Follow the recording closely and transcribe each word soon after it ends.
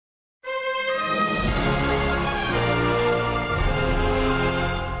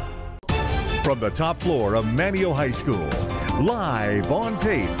From the top floor of Manteo High School, live on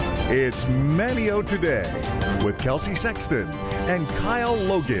tape, it's Manteo Today with Kelsey Sexton and Kyle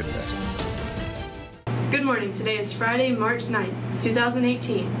Logan. Good morning. Today is Friday, March 9th,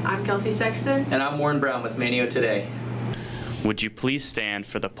 2018. I'm Kelsey Sexton. And I'm Warren Brown with Manteo Today. Would you please stand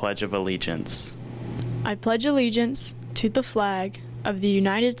for the Pledge of Allegiance? I pledge allegiance to the flag of the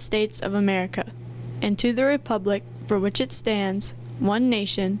United States of America and to the republic for which it stands, one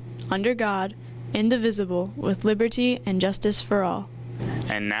nation, under God, indivisible, with liberty and justice for all.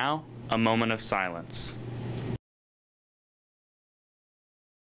 And now, a moment of silence.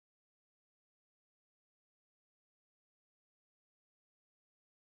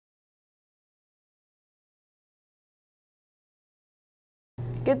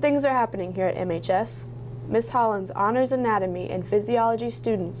 Good things are happening here at MHS. Miss Holland's Honors Anatomy and Physiology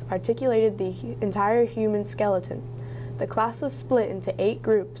students articulated the entire human skeleton. The class was split into 8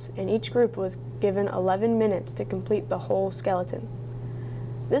 groups, and each group was given 11 minutes to complete the whole skeleton.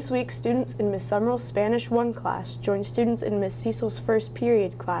 This week, students in Miss Summerall's Spanish 1 class joined students in Miss Cecil's first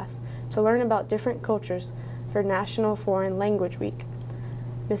period class to learn about different cultures for National Foreign Language Week.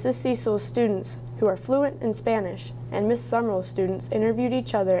 Mrs. Cecil's students, who are fluent in Spanish, and Miss Summerall's students interviewed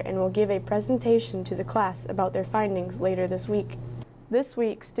each other and will give a presentation to the class about their findings later this week. This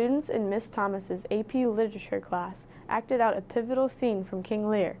week, students in Miss Thomas's AP Literature class acted out a pivotal scene from King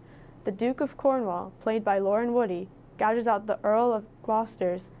Lear. The Duke of Cornwall, played by Lauren Woody, gouges out the Earl of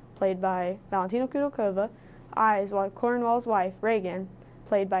Gloucester's, played by Valentina Kudakova, eyes while Cornwall's wife, Regan,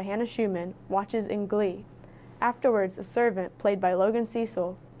 played by Hannah Schumann, watches in glee. Afterwards, a servant, played by Logan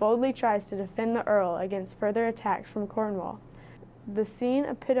Cecil, boldly tries to defend the Earl against further attacks from Cornwall. The scene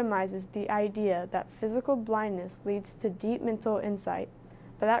epitomizes the idea that physical blindness leads to deep mental insight,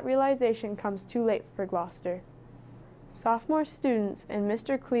 but that realization comes too late for Gloucester. Sophomore students in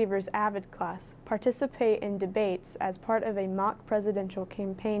Mr. Cleaver's Avid class participate in debates as part of a mock presidential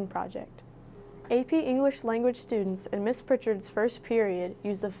campaign project. AP English language students in Miss Pritchard's first period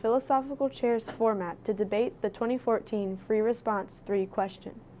use the philosophical chairs format to debate the 2014 Free Response 3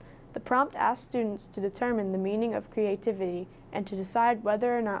 question. The prompt asks students to determine the meaning of creativity and to decide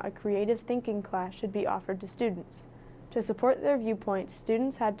whether or not a creative thinking class should be offered to students. To support their viewpoints,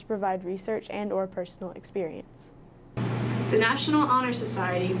 students had to provide research and/or personal experience. The National Honor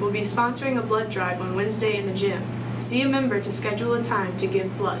Society will be sponsoring a blood drive on Wednesday in the gym. See a member to schedule a time to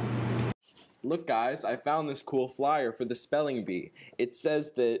give blood. Look guys, I found this cool flyer for the spelling bee. It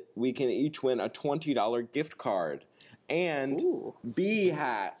says that we can each win a $20 gift card. And bee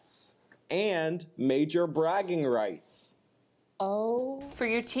hats. And major bragging rights. Oh. For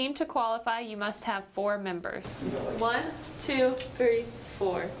your team to qualify, you must have 4 members. 1, 2, 3,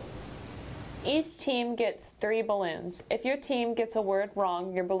 4. Each team gets 3 balloons. If your team gets a word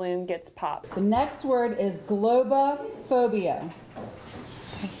wrong, your balloon gets popped. The next word is globophobia.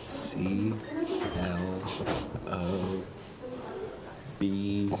 C-L-O-B-O-B-P-H-O.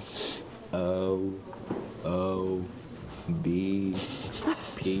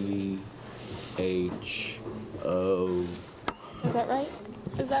 Is that right?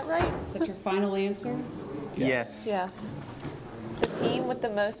 Is that right? Is that your final answer? Yes. Yes. The team with the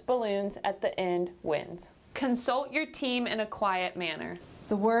most balloons at the end wins. Consult your team in a quiet manner.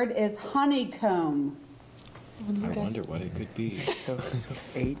 The word is honeycomb. I wonder what it could be. So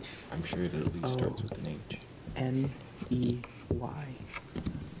H. I'm sure it at least starts with an H. N-E-Y-C-O-M-B.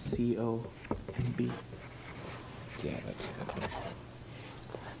 Yeah, that's it.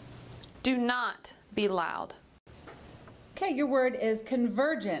 Do not be loud. Okay, your word is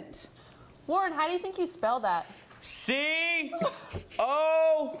convergent. Warren, how do you think you spell that? C-O-N-V.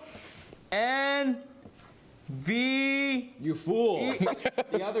 You fool.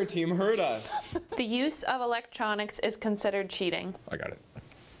 The other team heard us. The use of electronics is considered cheating. I got it.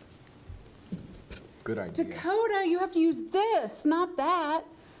 Good idea. Dakota, you have to use this, not that.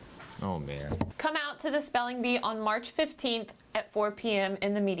 Oh, man. Come out to the spelling bee on March 15th at 4 p.m.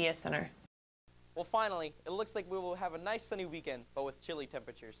 in the Media Center. Well, finally, it looks like we will have a nice sunny weekend, but with chilly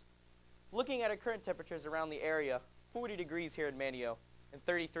temperatures. Looking at our current temperatures around the area, 40 degrees here in Manteo and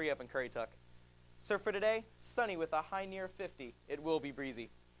 33 up in Currituck. So for today, sunny with a high near 50. It will be breezy.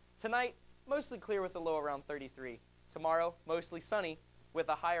 Tonight, mostly clear with a low around 33. Tomorrow, mostly sunny with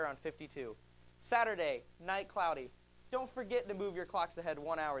a high around 52. Saturday, night cloudy. Don't forget to move your clocks ahead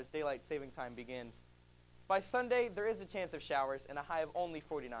 1 hour as daylight saving time begins. By Sunday, there is a chance of showers and a high of only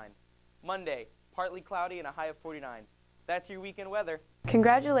 49. Monday, partly cloudy and a high of 49. That's your weekend weather.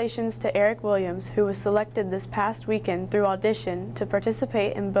 Congratulations to Eric Williams, who was selected this past weekend through audition to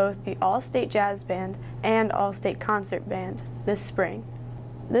participate in both the All-State Jazz Band and All-State Concert Band this spring.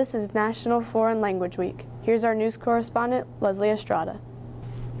 This is National Foreign Language Week. Here's our news correspondent, Leslie Estrada.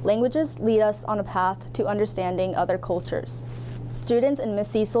 Languages lead us on a path to understanding other cultures. Students in Miss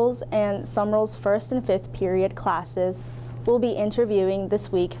Cecil's and Summerall's first and fifth period classes will be interviewing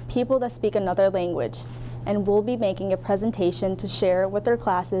this week people that speak another language, and will be making a presentation to share with their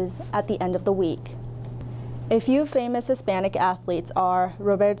classes at the end of the week. A few famous Hispanic athletes are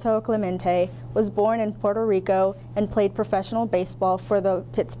Roberto Clemente, was born in Puerto Rico and played professional baseball for the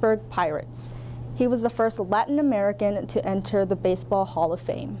Pittsburgh Pirates. He was the first Latin American to enter the Baseball Hall of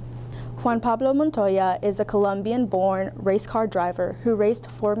Fame. Juan Pablo Montoya is a Colombian-born race car driver who raced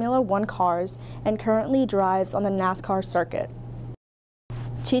Formula One cars and currently drives on the NASCAR circuit.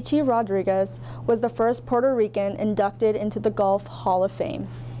 Chichi Rodriguez was the first Puerto Rican inducted into the Golf Hall of Fame.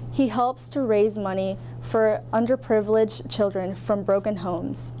 He helps to raise money for underprivileged children from broken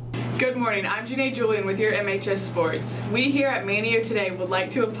homes. Good morning, I'm Janae Julian with your MHS Sports. We here at Manteo Today would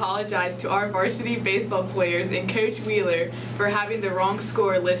like to apologize to our varsity baseball players and Coach Wheeler for having the wrong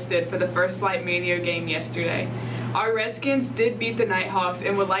score listed for the First Flight Manteo game yesterday. Our Redskins did beat the Nighthawks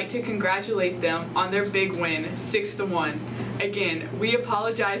and would like to congratulate them on their big win, 6-1. Again, we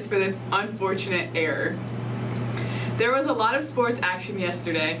apologize for this unfortunate error. There was a lot of sports action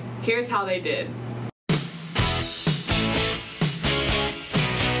yesterday. Here's how they did.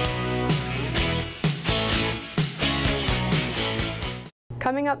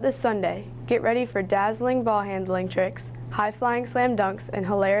 Coming up this Sunday, get ready for dazzling ball handling tricks, high-flying slam dunks, and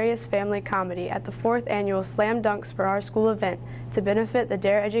hilarious family comedy at the 4th annual Slam Dunks for Our School event to benefit the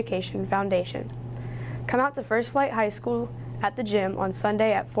Dare Education Foundation. Come out to First Flight High School at the gym on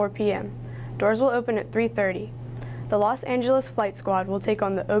Sunday at 4 p.m. Doors will open at 3:30. The Los Angeles Flight Squad will take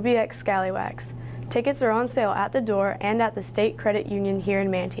on the OBX Scallywags. Tickets are on sale at the door and at the State Credit Union here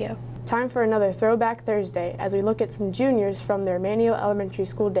in Manteo. Time for another Throwback Thursday as we look at some juniors from their Manteo Elementary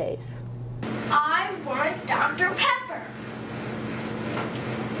School days. I want Dr. Pepper.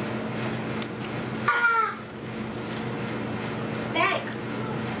 Ah! Thanks.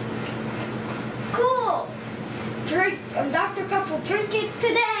 Cool. Drink Dr. Pepper, drink it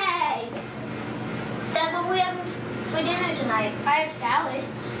today. Dad, what are we having for dinner tonight? I have salad.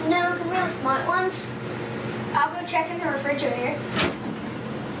 No, can we have smart ones? I'll go check in the refrigerator.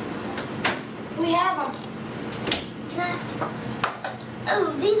 We have them. Can I?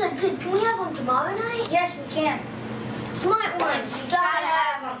 Oh, these are good. Can we have them tomorrow night? Yes, we can. Smart ones. You gotta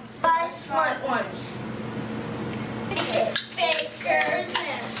have them. Buy smart ones. Baker's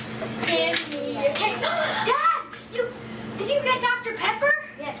Nest. Give me a cake. Dad, did you get Dr. Pepper?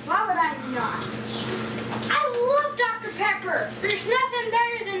 Yes, why would I not? I love Dr. Pepper. There's nothing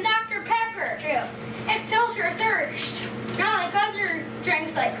better than Dr. Pepper. True. It fills your thirst. Not like other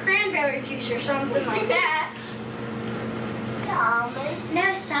drinks like cranberry juice or something like that. The almonds?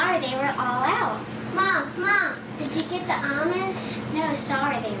 No, sorry, they were all out. Mom, did you get the almonds? No,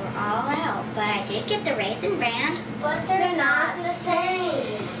 sorry, they were all out. But I did get the Raisin Bran. But they're not the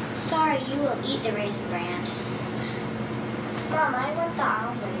same. Sorry, you will eat the Raisin Bran. Mom, I want the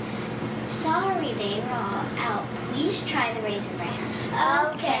almonds. Sorry, they were all out. Please try the Raisin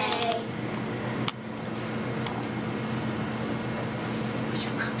Bran. Okay.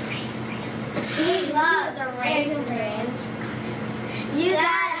 We love the Raisin Brans. You gotta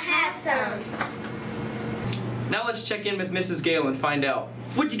have some. Now let's check in with Mrs. Gale and find out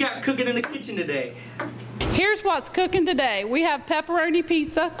what you got cooking in the kitchen today. Here's what's cooking today. We have pepperoni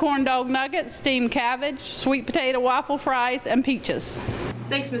pizza, corn dog nuggets, steamed cabbage, sweet potato waffle fries, and peaches.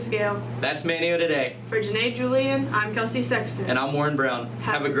 Thanks, Miss Gale. That's Manteo Today. For Janae Julian, I'm Kelsey Sexton. And I'm Warren Brown.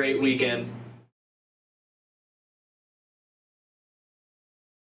 Have a great weekend.